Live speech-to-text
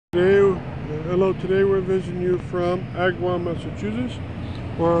Today we're visiting you from Agawam, Massachusetts.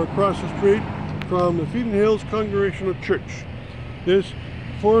 We're across the street from the Feeding Hills Congregational Church. This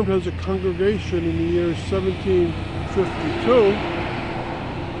formed as a congregation in the year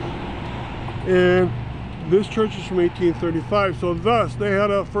 1752, and this church is from 1835, so thus they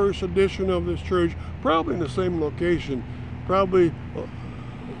had a first edition of this church probably in the same location. Probably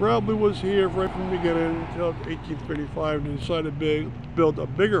was here right from the beginning until 1835 and decided to build a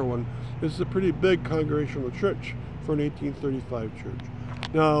bigger one. This is a pretty big congregational church for an 1835 church.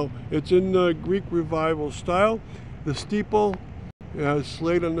 Now, it's in the Greek Revival style. The steeple has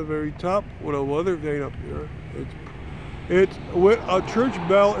slate on the very top with a weather vane up here. It's with a church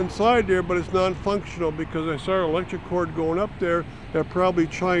bell inside there, but it's non-functional because I saw an electric cord going up there that probably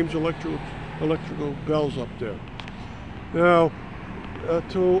chimes electrical bells up there. Now,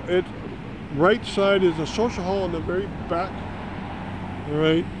 to its right side is a social hall in the very back, all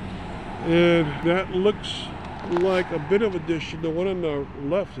right, and that looks like a bit of addition. The one on the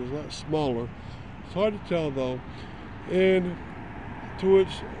left is a lot smaller. It's hard to tell though. And to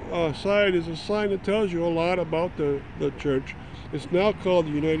its side is a sign that tells you a lot about the church. It's now called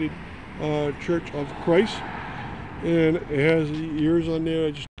the United Church of Christ, and it has the years on there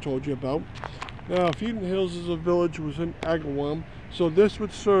I just told you about. Now, Feeding Hills is a village within Agawam, so this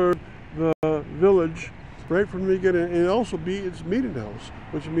would serve the village right from the beginning, and also be its meeting house,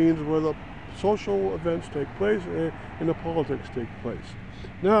 which means where the social events take place and the politics take place.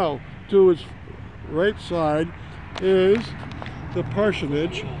 Now, to its right side is the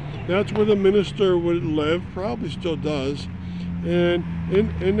parsonage. That's where the minister would live, probably still does. And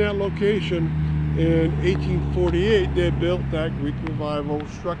in that location, in 1848, they built that Greek Revival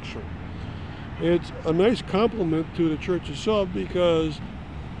structure. It's a nice compliment to the church itself because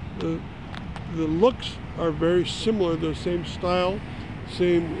the looks are very similar. They're the same style,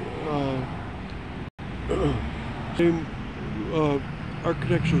 same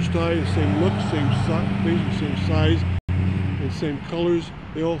architectural style, same look, same size, and same colors.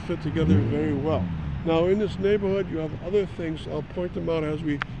 They all fit together very well. Now, in this neighborhood, you have other things. I'll point them out as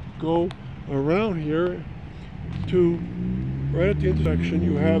we go around here. To right at the intersection,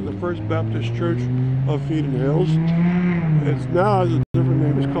 you have the First Baptist Church of Feeding Hills. It's now has a different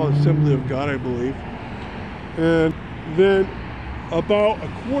name. It's called Assembly of God, I believe. And then about a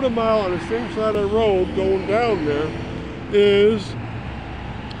quarter mile on the same side of the road going down there is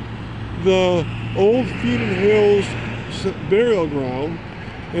the old Feeding Hills burial ground,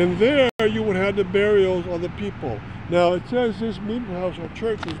 and there you would have the burials of the people. Now, it says this meeting house or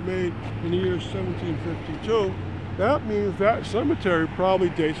church was made in the year 1752. That means that cemetery probably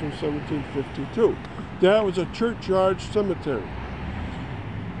dates from 1752. That was a churchyard cemetery.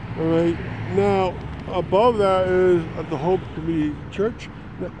 All right. Now, above that is the Hope Community Church.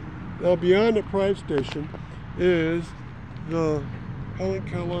 Now, beyond the pride station is the Helen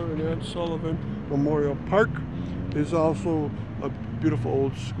Keller and Ann Sullivan Memorial Park. There's also a beautiful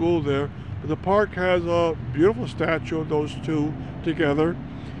old school there. The park has a beautiful statue of those two together,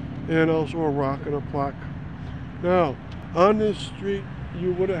 and also a rock and a plaque. Now, on this street,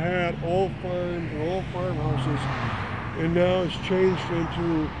 you would have had all farms and all farmhouses, and now it's changed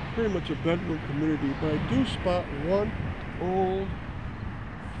into pretty much a bedroom community. But I do spot one old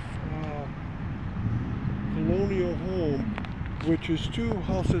colonial home, which is two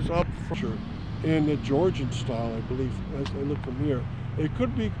houses up from in the Georgian style, I believe, as I look from here. It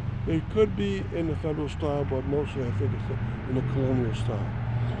could be in the federal style, but mostly I think it's in the colonial style.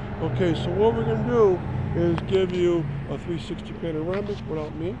 Okay, so what we're going to do is give you a 360 panoramic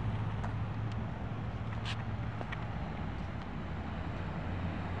without me.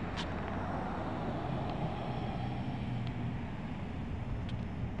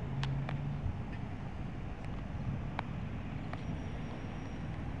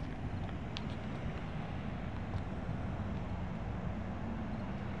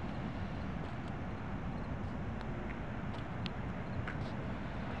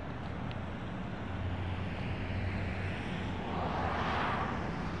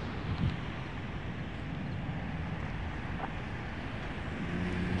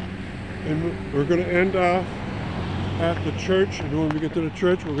 And we're going to end off at the church, and when we get to the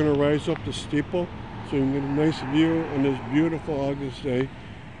church, we're going to rise up the steeple so you can get a nice view on this beautiful August day.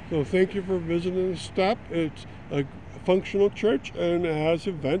 So thank you for visiting the stop. It's a functional church, and it has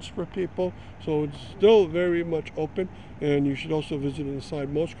events for people, so it's still very much open, and you should also visit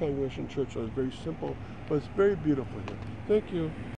inside. Most congregational churches are very simple, but it's very beautiful here. Thank you.